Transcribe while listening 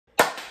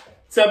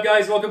What's up,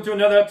 guys? Welcome to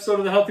another episode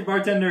of The Healthy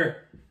Bartender.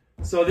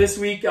 So this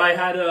week I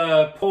had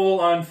a poll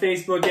on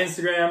Facebook,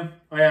 Instagram.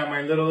 Oh yeah,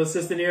 my little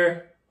assistant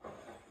here.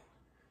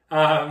 So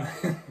I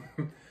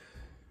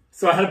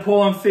had a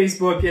poll on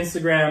Facebook,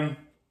 Instagram.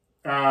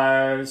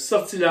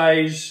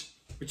 Sortilège,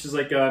 which is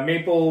like a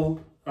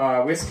maple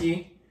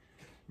whiskey,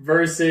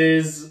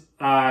 versus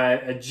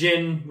a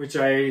gin, which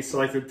I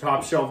selected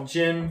top shelf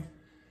gin.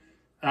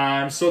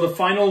 So the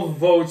final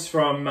votes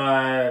from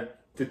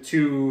the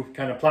two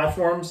kind of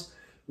platforms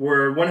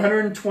were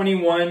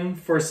 121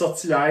 for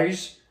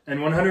Sortilège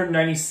and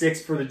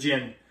 196 for the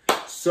gin.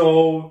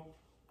 So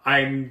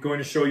I'm going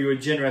to show you a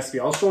gin recipe.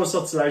 I'll show a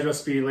Sortilège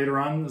recipe later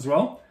on as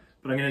well,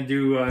 but I'm going to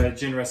do a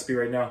gin recipe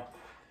right now.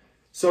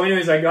 So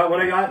anyways, what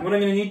I'm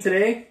going to need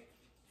today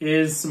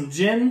is some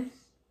gin.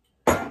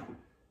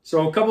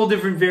 So a couple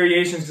different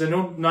variations, because I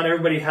know not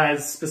everybody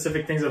has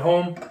specific things at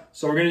home.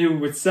 So we're going to do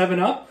with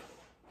 7-Up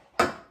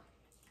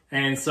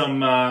and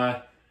some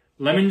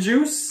lemon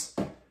juice.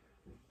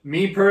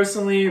 Me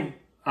personally,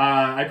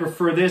 I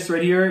prefer this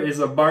right here, is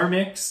a bar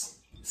mix.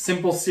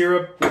 Simple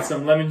syrup with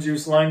some lemon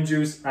juice, lime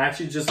juice. I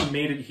actually just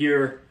made it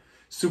here.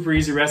 Super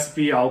easy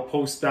recipe. I'll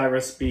post that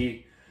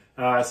recipe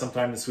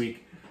sometime this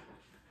week.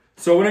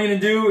 So what I'm going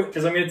to do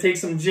is I'm going to take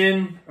some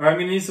gin, or I'm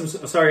going to need some,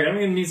 I'm going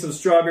to need some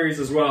strawberries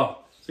as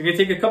well. So I'm going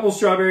to take a couple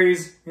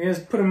strawberries, I'm going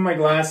to put them in my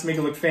glass, make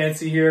it look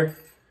fancy here.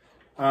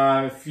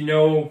 If you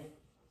know,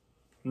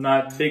 I'm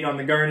not big on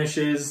the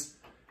garnishes.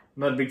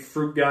 I'm not a big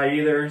fruit guy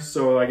either,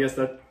 so I guess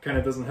that kind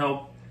of doesn't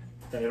help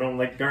that I don't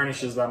like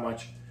garnishes that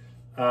much.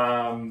 So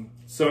I'm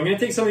going to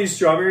take some of these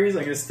strawberries,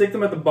 I'm going to stick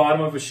them at the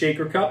bottom of a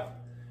shaker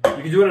cup. You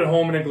can do it at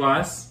home in a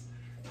glass.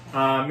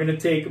 I'm going to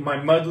take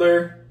my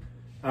muddler.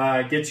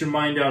 Get your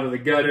mind out of the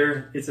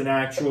gutter. It's an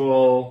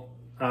actual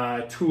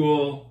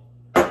tool,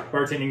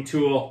 bartending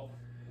tool.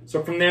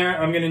 So from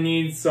there, I'm going to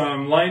need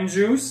some lime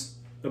juice,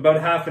 about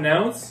 ½ an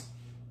ounce.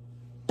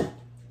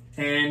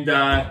 And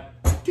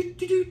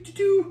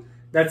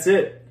that's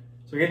it.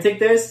 So I'm going to take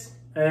this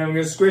and I'm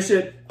going to squish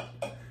it.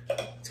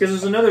 It's because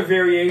there's another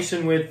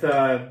variation with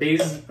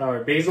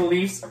basil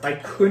leaves. I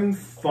couldn't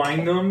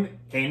find them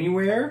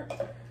anywhere.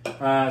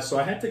 So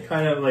I had to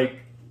kind of like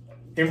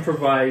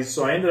improvise.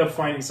 So I ended up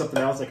finding something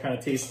else that kind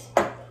of tastes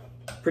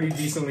pretty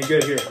decently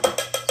good here.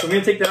 So I'm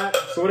going to take that.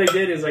 So what I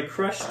did is I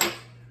crushed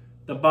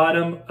the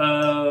bottom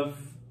of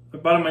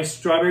my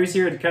strawberries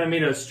here. It kind of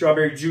made a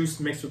strawberry juice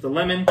mixed with the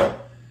lemon.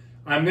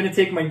 I'm going to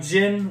take my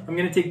gin. I'm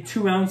going to take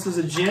 2 ounces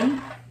of gin.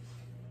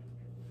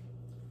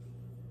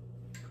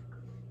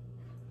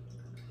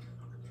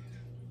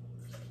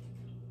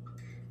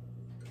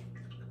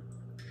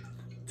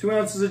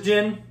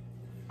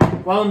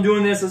 While I'm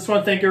doing this, I just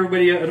want to thank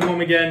everybody at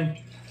home again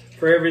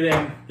for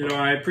everything. You know,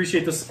 I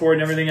appreciate the support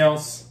and everything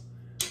else.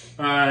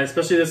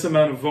 Especially this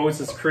amount of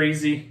votes, it's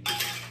crazy.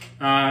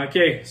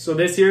 Okay, so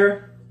this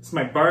here is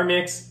my bar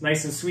mix,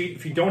 nice and sweet.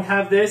 If you don't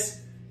have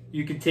this,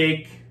 you can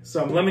take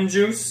some lemon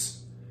juice.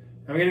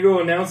 I'm gonna go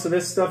 1 ounce of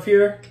this stuff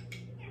here.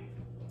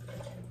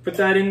 Put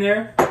that in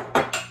there.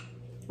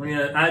 We're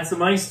gonna add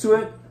some ice to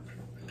it.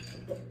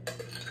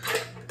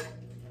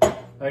 I'm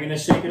gonna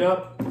shake it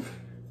up.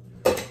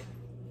 So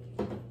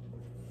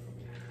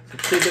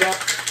shake it up.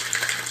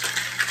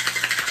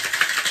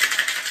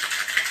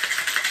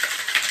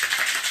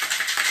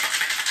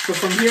 So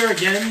from here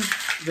again,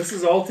 this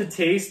is all to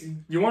taste.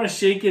 You want to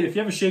shake it. If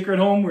you have a shaker at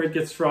home where it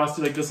gets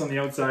frosted like this on the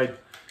outside.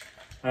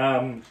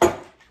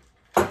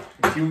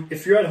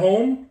 If you're at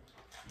home,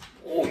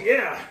 oh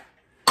yeah.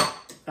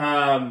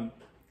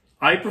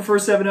 I prefer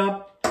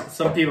 7-Up.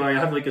 Some people, I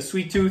have like a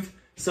sweet tooth.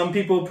 Some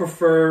people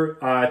prefer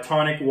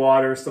tonic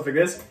water, stuff like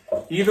this.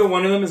 Either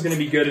one of them is going to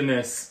be good in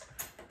this.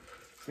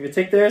 I'm going to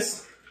take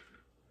this,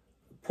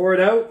 pour it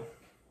out.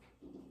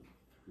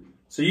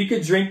 So you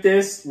could drink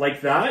this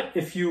like that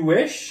if you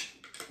wish,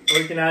 or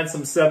you can add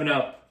some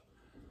 7-Up.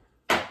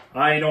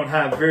 I don't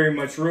have very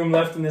much room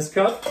left in this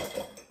cup,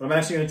 but I'm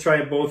actually going to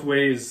try it both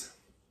ways.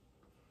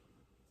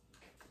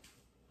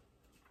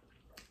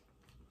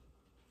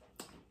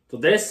 So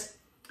this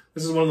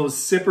is one of those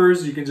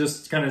sippers. You can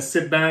just kind of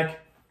sit back,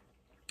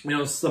 you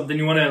know, something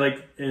you want to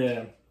like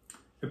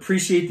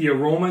appreciate the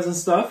aromas and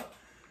stuff.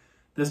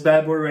 This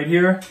bad boy right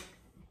here,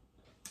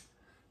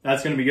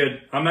 that's going to be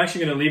good. I'm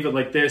actually going to leave it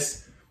like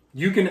this.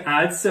 You can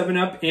add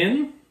 7-Up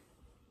in,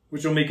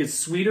 which will make it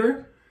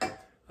sweeter.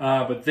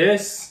 But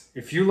this,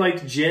 if you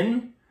like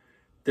gin,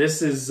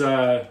 this is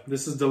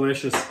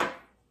delicious.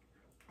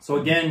 So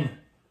again,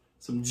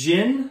 some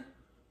gin,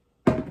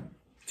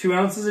 2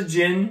 ounces of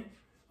gin.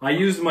 I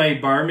used my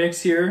bar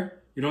mix here.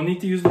 You don't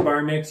need to use the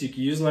bar mix. You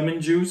can use lemon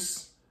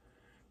juice.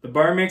 The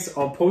bar mix,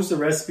 I'll post a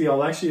recipe.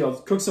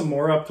 I'll cook some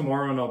more up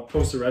tomorrow and I'll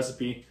post a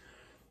recipe.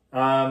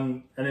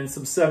 And then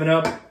some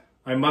 7-Up.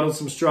 I muddled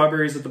some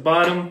strawberries at the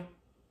bottom.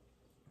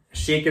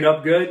 Shake it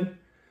up good.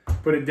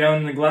 Put it down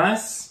in the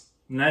glass.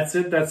 And that's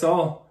it. That's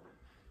all.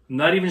 I'm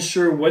not even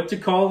sure what to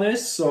call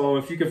this. So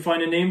if you could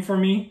find a name for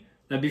me,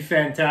 that'd be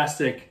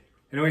fantastic.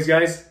 Anyways,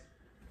 guys,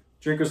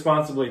 drink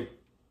responsibly.